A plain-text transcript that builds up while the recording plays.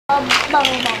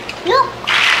Bang, bang. Look!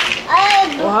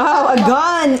 Wow, a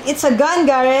gun! It's a gun,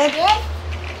 Garrett. Yes.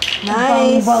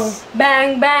 Nice.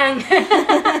 Bang, bang.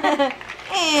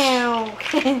 Ew.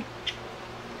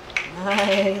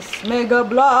 Nice. Mega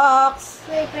blocks.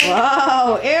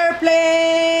 Wow,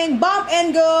 airplane. Bump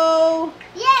and go.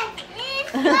 Yes,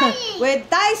 it's flying. With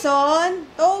Tyson,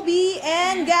 Toby,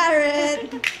 and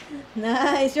Garrett.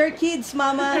 Nice. Your kids,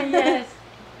 Mama. Yes.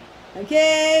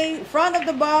 Okay, front of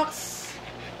the box.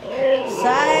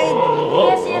 Side.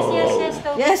 Yes,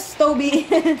 Toby. Yes, Toby.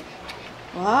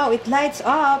 Wow, it lights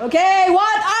up. Okay,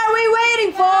 what are we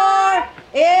waiting for?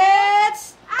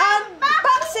 It's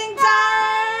unboxing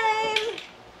time!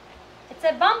 It's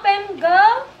a bump and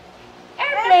go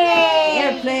airplane.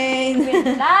 Airplane.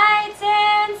 With lights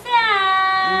and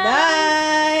sound.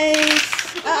 Nice.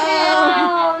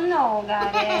 Oh, no,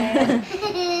 Garrett.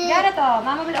 Garrett, oh,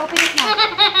 Mama will open it now.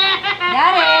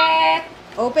 Garrett.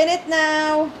 Open it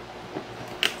now.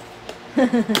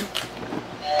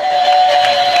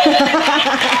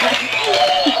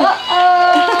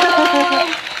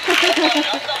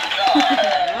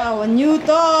 Wow, a new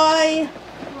toy.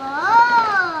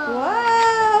 Wow.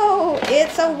 Wow,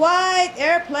 it's a white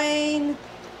airplane.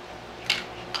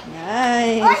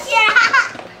 Nice. Oh,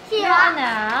 sira. No,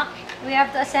 anak. We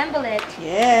have to assemble it.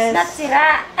 Yes. It's not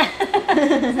sira.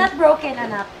 It's not broken,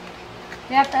 anak.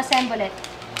 We have to assemble it.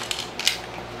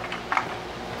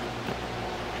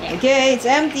 Okay, it's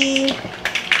empty.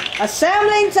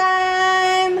 Assembling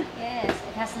time. Yes,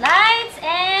 it has lights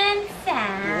and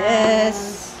sound.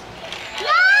 Yes.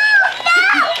 No!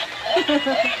 No!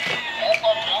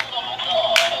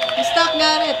 Stop,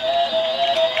 got it.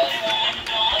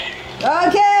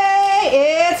 Okay,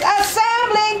 it's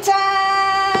assembling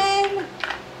time.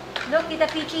 Look, Tita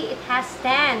Peachy, it has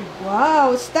stand.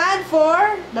 Wow, stand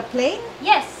for the plane?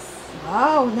 Yes.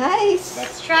 Wow, nice.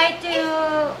 Let's try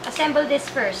to assemble this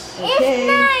first. Okay.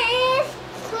 It's nice.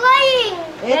 Flying.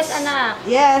 Yes, anak.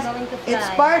 Yes, It's going to fly. it's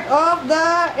part of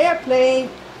the airplane.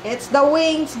 It's the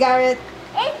wings, Garrett.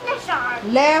 It's the shark.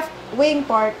 Left wing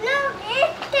part. Look,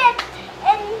 it's tip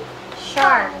and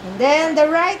Shark. And then the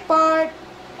right part.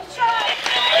 shark.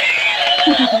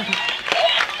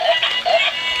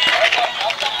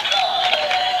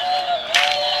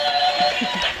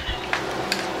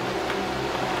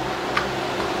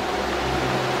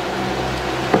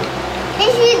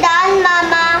 Is she done,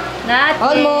 Mama? Not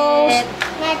Almost. yet.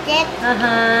 Not yet.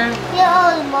 Uh-huh. You're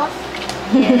almost.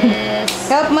 Yes.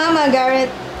 Help Mama, Garrett.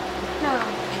 No.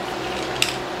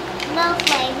 No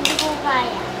flying. Hindi ko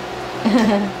kaya.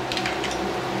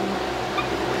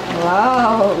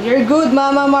 Wow, you're good,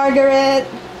 Mama Margaret.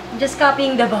 Just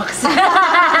copying the box.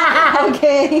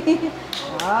 Okay.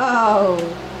 Wow.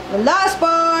 The last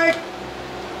part.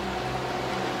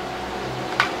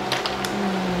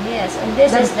 Yes, and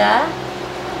this is the...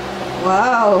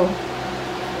 Wow.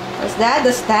 What's that?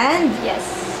 The stand? Yes.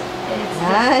 It's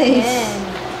the Nice. stand.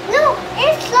 Look,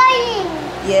 it's flying.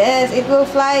 Yes, it will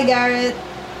fly, Garrett.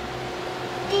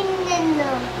 Tingnan.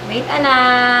 Wait,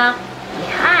 anak.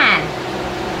 Yan.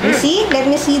 You see? Let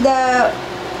me see the...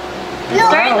 Let's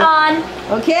turn it on.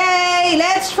 Okay,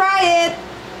 let's try it.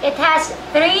 It has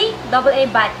 3 AA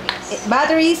batteries.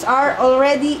 Batteries are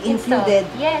already Installed. included.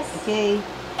 Yes. Okay.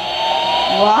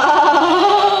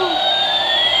 Wow.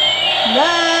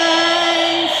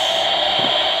 Nice.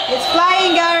 It's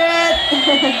flying, Garrett.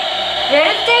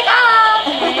 Ready to take off.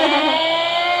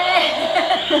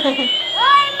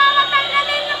 Ay, Mama,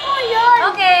 tanggalin na po yun.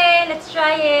 Okay, let's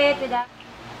try it without...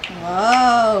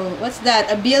 Wow. What's that?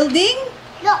 A building?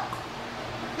 Look.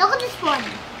 Look at this one.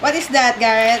 What is that,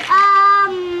 Garrett?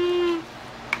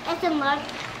 It's a mud.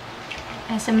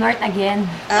 As a mart again.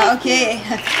 Okay.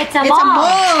 It's a It's a mall.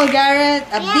 mall, Garrett.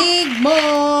 A Yeah. big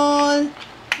mall.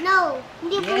 No.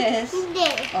 Hindi po. Yes. Hindi.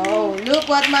 Oh, look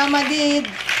what Mama did.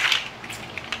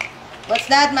 What's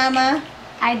that, Mama?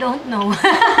 I don't know.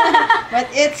 But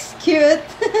it's cute.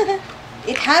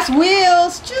 It has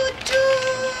wheels. Choo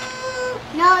choo.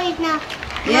 No, it's not.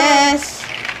 Yes.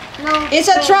 No. It's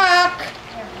a truck.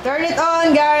 Turn it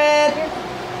on, Garrett.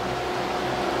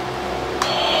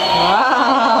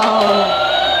 Wow.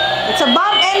 It's a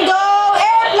bump and go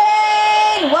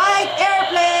airplane. White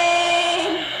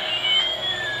airplane.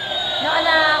 No,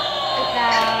 anak. Wait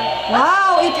lang.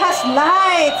 Wow, it has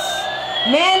lights.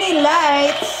 Many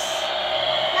lights.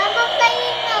 Mama,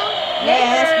 flying now.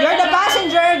 Yes, you're the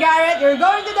passenger, Garrett. You're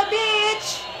going to the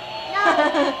beach. No.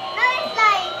 No, it's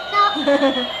flying. No.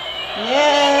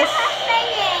 Yes. It's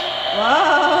flying.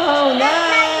 Wow,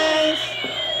 nice.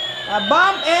 A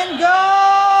bump and go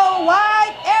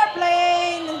white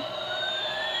airplane.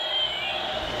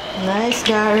 Nice,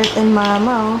 Garrett and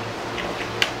Mama.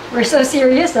 Oh. We're so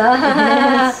serious, huh?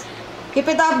 Yes. Keep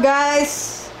it up,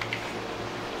 guys.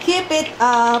 Keep it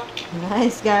up.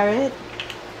 Nice, Garrett.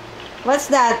 What's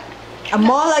that? A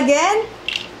mall again?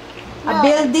 A No.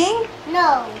 building?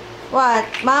 No. What?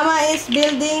 Mama is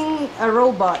building a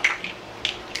robot.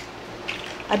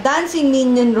 A dancing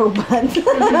minion robot.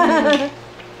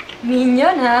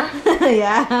 Minion, huh?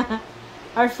 Yeah.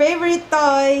 Our favorite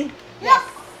toy. Look.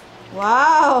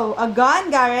 Wow. A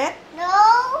gun, Garrett?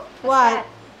 No. What?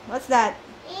 What's that?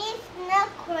 It's not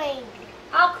crane.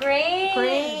 Oh, crane.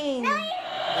 Crane. No.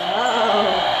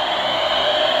 Wow.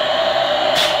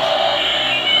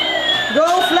 Go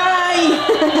fly!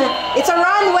 It's a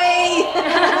runway!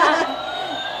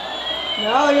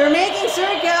 No, you're making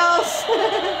circles!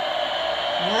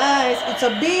 Nice! It's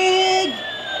a big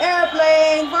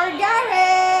airplane for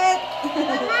Garrett!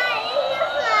 Mama, it's not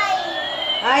flying.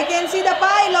 I can see the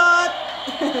pilot!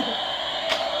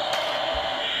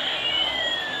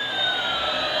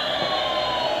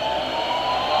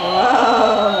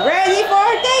 Wow! Ready for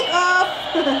takeoff!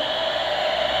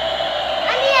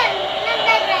 Ano yan?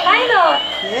 Nandun right. Pilot.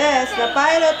 Yes, the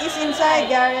pilot is inside,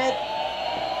 Garrett.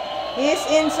 He's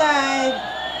inside.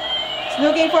 He's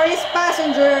looking for his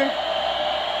passenger.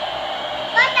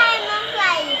 But I'm not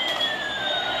flying.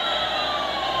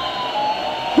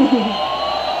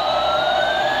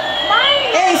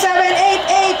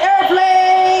 A788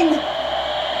 airplane!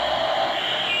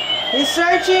 He's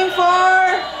searching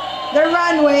for the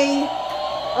runway.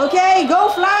 Okay, go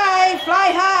fly!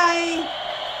 Fly high!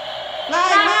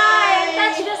 Fly high!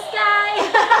 Touch the sky.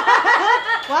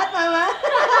 What, Mama?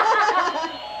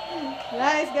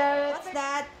 Nice, Garrett. What's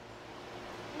that?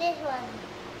 This one.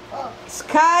 Oh.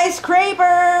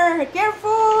 Skyscraper!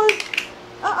 Careful!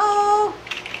 Uh-oh!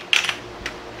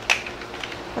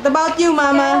 What about you,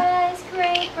 Mama?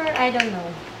 Skyscraper. I don't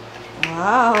know.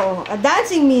 Wow, a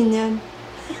dancing minion.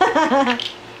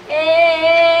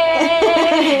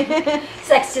 Hey,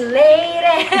 sexy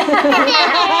lady.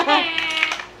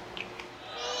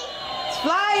 It's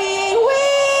flying!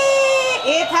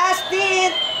 Whee! It has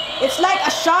teeth! It's like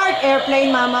a shark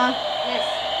airplane, Mama. Yes.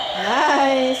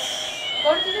 Nice!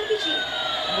 Go to the beach.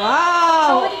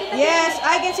 Wow! Somebody get the Yes,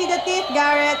 I can see the teeth,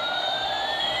 Garrett.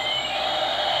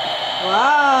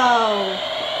 Wow!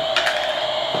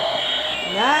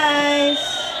 Nice!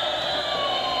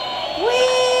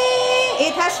 Whee!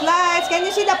 It has lights. Can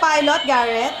you see the pilot,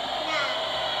 Garrett? No.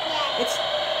 Yes.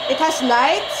 It has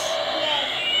lights?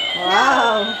 Yes.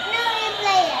 Wow! No, you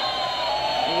play it.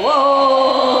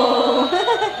 Whoa!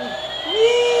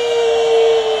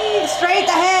 Whee! Straight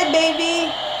ahead,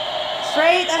 baby!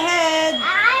 Straight ahead!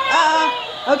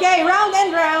 Okay, round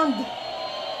and round!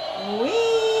 Whee!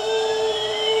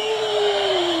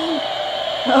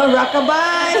 Oh,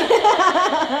 rockabye!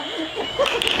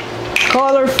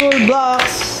 Colorful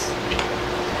blocks!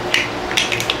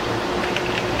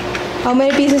 How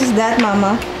many pieces is that,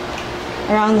 Mama?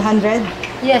 Around 100?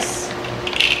 Yes.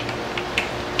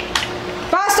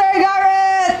 Faster,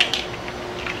 Garrett!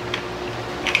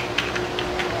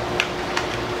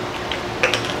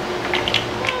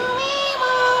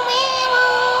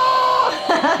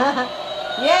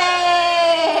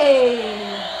 Yay!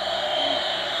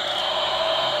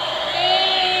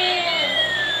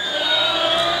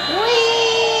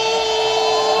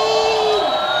 Whee!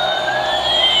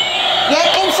 Get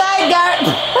inside, Garrett!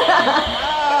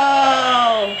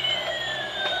 Wow!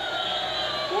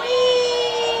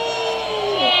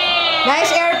 Whee!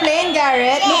 Nice airplane,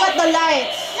 Garrett. Look at the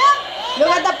lights. Look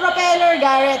at the propeller,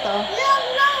 Garrett. Oh.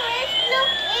 Look,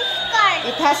 it's cars.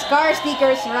 It has car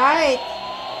stickers, right?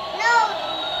 No,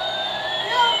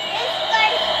 it's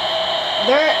cars.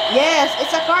 Yes,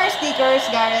 it's a car stickers,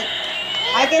 Garrett.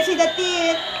 I can see the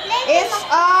teeth. It's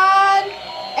an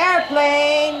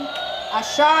airplane. A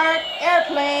shark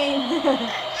airplane. Ow!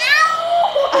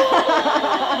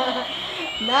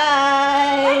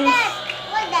 Nice.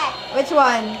 What's that? Which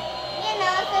one? You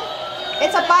know,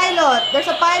 It's a pilot. There's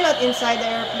a pilot inside the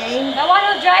airplane. The one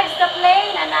who drives the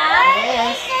plane, Anna.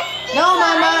 Yes. No,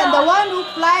 Mama, the one who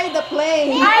fly the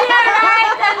plane. You're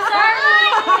right. I'm sorry.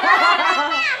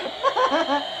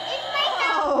 It's my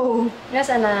house. Oh. Yes,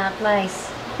 Anna.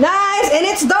 Nice. Nice, and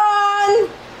it's done.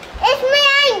 It's me,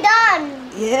 I'm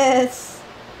done. Yes.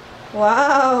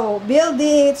 Wow.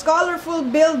 Building. It's colorful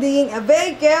building. A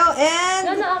vehicle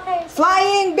and No, okay.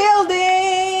 flying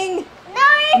building. No,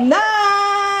 it's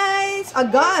Nice. A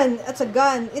gun. That's a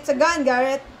gun. It's a gun,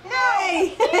 Garrett.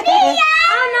 Hey.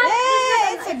 Oh, no.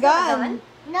 Hey, it's a gun.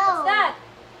 no. What's that?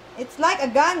 It's like a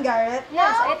gun, Garrett.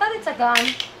 Yes, I thought it's a gun.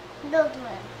 Look,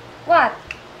 What?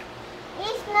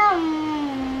 it's not.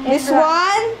 This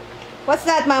one? What's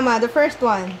that, Mama? The first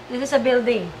one. This is a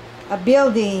building. A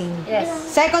building. Yes.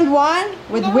 Second one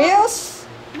with wheels.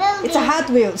 Building. It's a Hot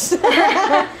Wheels.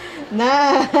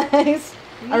 Nice.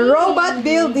 A robot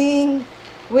building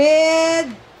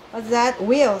with, what's that?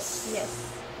 Wheels.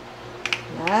 Yes.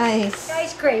 Nice.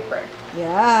 Skyscraper.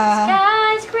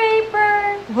 Yeah.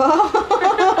 Skyscraper. Wow.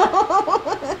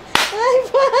 High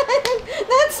five.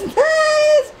 That's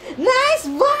nice. Nice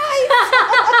vibes.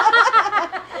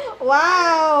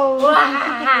 Wow.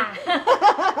 Wow.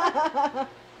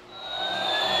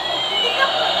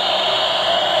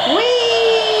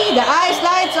 Whee! The eyes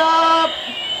lights up.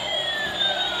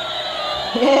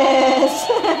 Yes.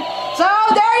 So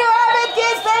there you have it,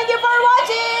 kids. Thank you for watching.